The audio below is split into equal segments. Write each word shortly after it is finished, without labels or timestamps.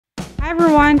Hi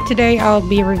everyone, today I'll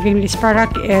be reviewing this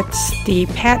product. It's the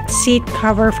pet seat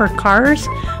cover for cars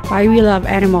by We Love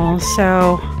Animals.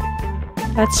 So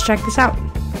let's check this out.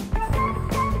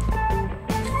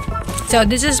 So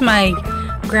this is my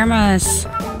grandma's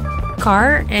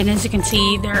car, and as you can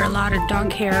see there are a lot of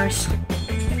dog hairs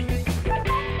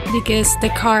because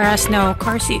the car has no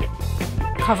car seat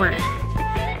cover.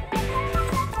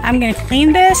 I'm gonna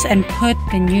clean this and put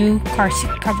the new car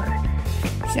seat cover.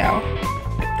 So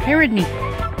bear with me.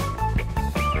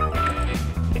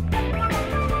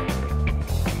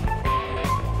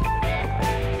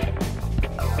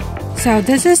 So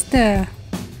this is the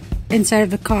inside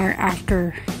of the car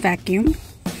after vacuum,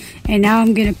 and now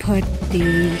I'm gonna put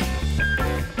the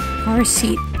car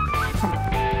seat cover.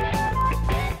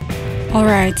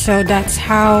 Alright, so that's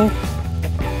how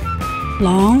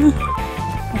long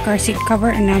the car seat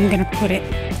cover, and now I'm gonna put it.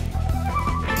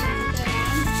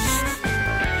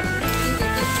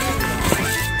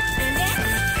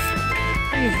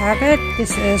 There you have it.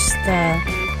 This is the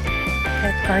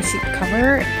car seat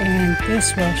cover, and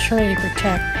this will surely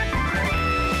protect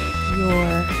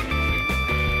your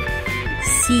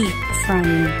seat from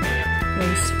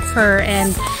those fur. And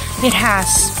it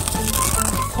has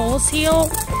hole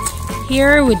seal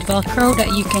here with Velcro that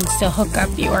you can still hook up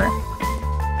your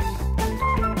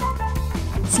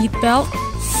seat belt,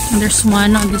 and there's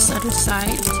one on this other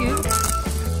side too.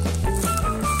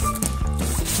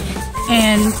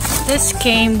 And this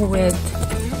came with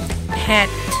pet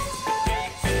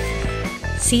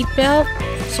seat belt.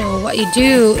 So what you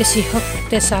do is you hook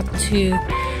this up to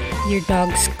your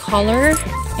dog's collar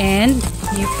and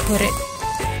you put it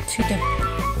to the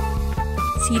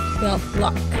seat belt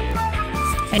lock.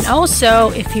 And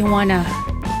also, if you want to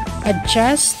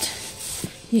adjust,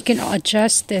 you can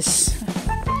adjust this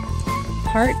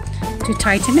part to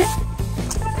tighten it.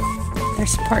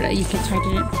 There's a part that you can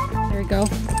tighten it. There we go.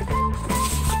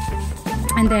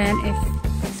 And then if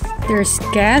there's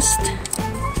guests,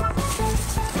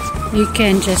 you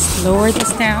can just lower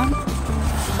this down.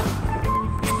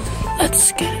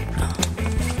 Let's get it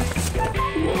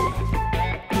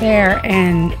there,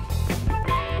 and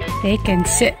they can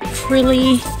sit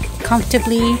freely,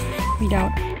 comfortably,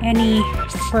 without any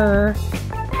fur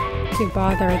to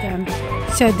bother them.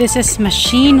 So this is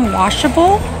machine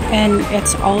washable, and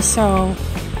it's also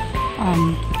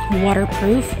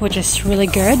waterproof, which is really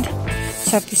good.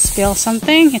 So if you spill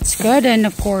something, it's good. And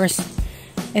of course,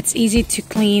 it's easy to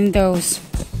clean those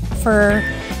fur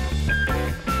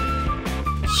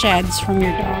sheds from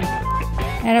your dog.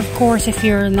 And of course, if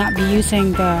you're not be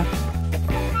using the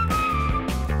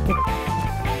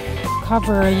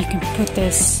cover, you can put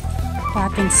this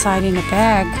back inside in a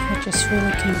bag, which is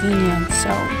really convenient. So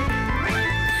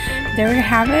there you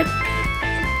have it.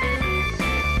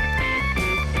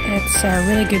 It's a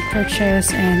really good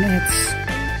purchase, and it's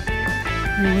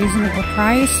a reasonable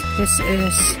price. This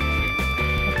is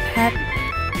pet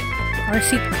car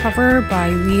seat cover by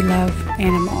We Love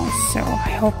Animals. So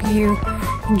I hope you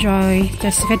enjoy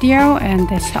this video and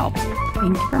this helps.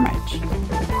 Thank you very much.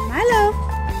 Milo!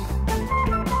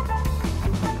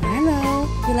 Milo,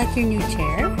 you like your new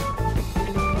chair?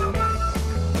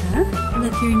 Huh? You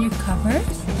like your new covers?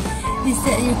 Is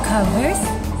that your covers?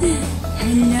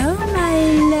 Hello,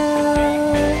 Milo!